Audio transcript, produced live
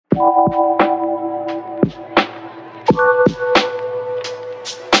Hi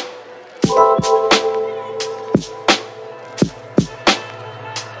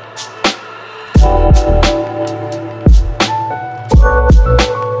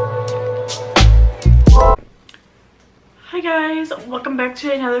guys, welcome back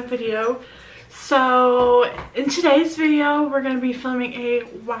to another video. So in today's video we're going to be filming a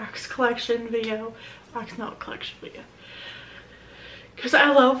wax collection video, wax melt collection video, because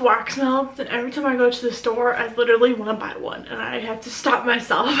I love wax melts and every time I go to the store I literally want to buy one and I have to stop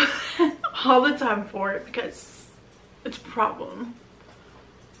myself all the time for it because it's a problem.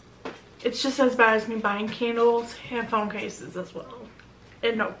 It's just as bad as me buying candles and phone cases as well,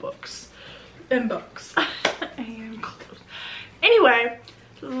 and notebooks and books and clothes. Anyway,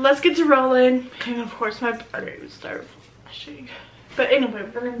 let's get to rolling. And of course my battery would start flashing. But anyway,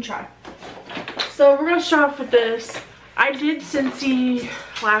 we're gonna try. So we're gonna start off with this. I did Scentsy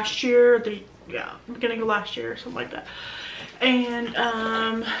last year, beginning of last year or something like that. And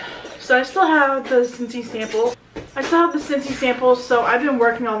so I still have the Scentsy sample. So I've been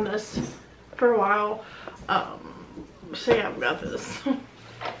working on this for a while. So yeah, we got this.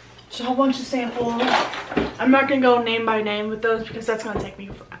 Just a whole bunch of samples. I'm not gonna go name by name with those because that's gonna take me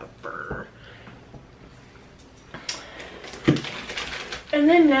forever. And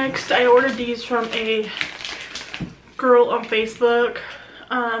then next, I ordered these from a girl on Facebook,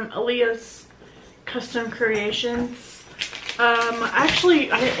 Olivia's Custom Creations.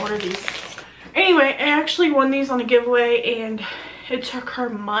 Actually, I didn't order these. Anyway, I actually won these on a giveaway, and it took her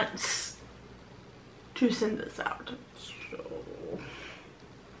months to send this out.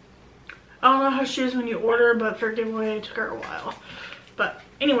 I don't know how she is when you order, but for a giveaway it took her a while. But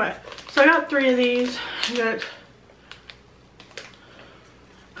anyway, so I got 3 of these. I got,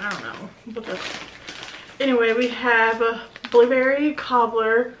 I don't know, but anyway, we have a blueberry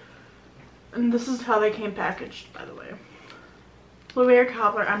cobbler, and this is how they came packaged, by the way. Blueberry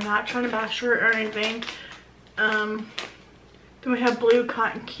cobbler. I'm not trying to bash her or anything. Then we have blue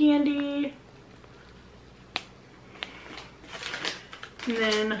cotton candy. And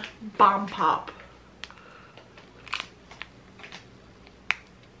then Bomb Pop.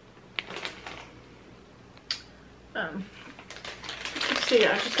 So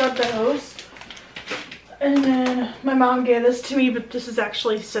yeah, I just got those. And then my mom gave this to me, but this is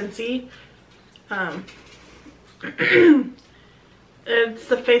actually Scentsy. It's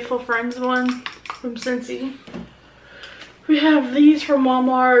the Faithful Friends one from Scentsy. We have these from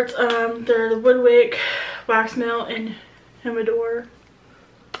Walmart. They're the Woodwick Wax Melt and Humidor.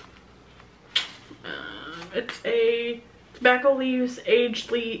 It's a tobacco leaves, aged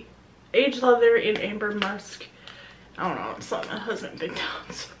leather, and amber musk. I don't know, it's not my husband picked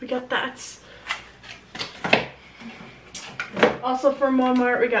out, so we got that. Also from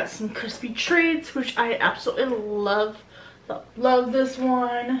Walmart, we got some crispy treats, which I absolutely love. Love this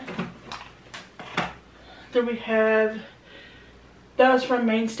one. Then we have, that was from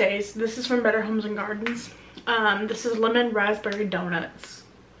Mainstays. This is from Better Homes and Gardens. This is lemon raspberry donuts.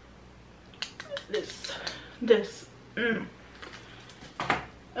 And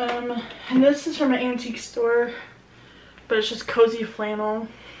this is from an antique store, but it's just cozy flannel.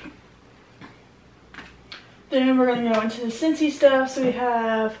 Then we're gonna go into the Scentsy stuff. So we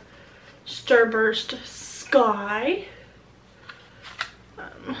have Starburst Sky.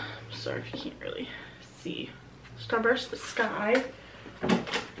 Sorry if you can't really see. Starburst Sky.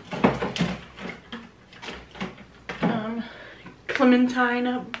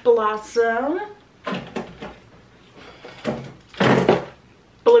 Clementine Blossom.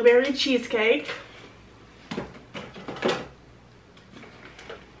 Blueberry Cheesecake.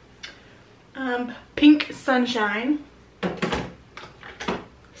 Pink Sunshine.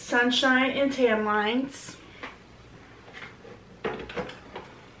 Sunshine and Tan Lines.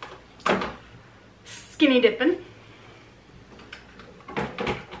 Skinny Dippin'.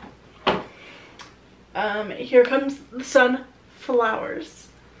 Here Comes the Sunflowers.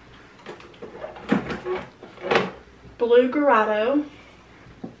 Blue Grotto.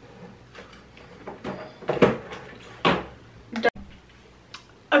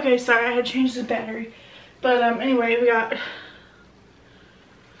 Okay, sorry, I had changed the battery. But anyway, we got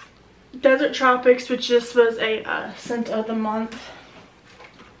Desert Tropics, which this was a scent of the month.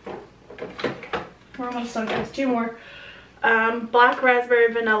 We're almost done, guys. 2 more. Black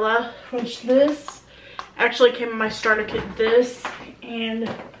Raspberry Vanilla, which this actually came in my starter kit. This and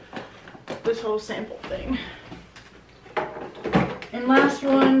this whole sample thing. And last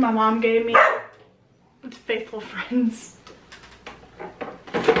one, my mom gave me. It's Faithful Friends.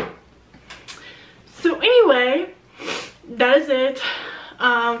 So anyway, that is it.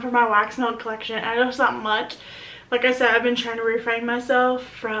 for my wax melt collection. I know it's not much. Like I said, I've been trying to refrain myself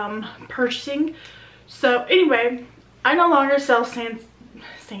from purchasing. So anyway, I no longer sell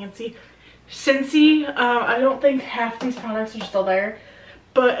Scentsy. I don't think half these products are still there,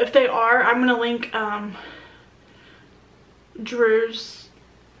 but if they are, I'm gonna link Drew's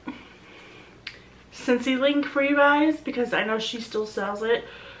Scentsy link for you guys, because I know she still sells it.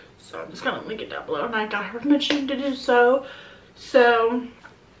 So I'm just gonna link it down below, and I got her permission to do so. So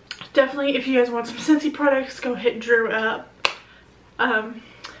definitely, if you guys want some Scentsy products, go hit Drew up. But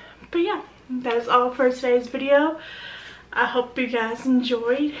yeah, that is all for today's video. I hope you guys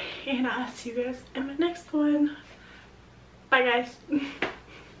enjoyed, and I'll see you guys in my next one. Bye guys.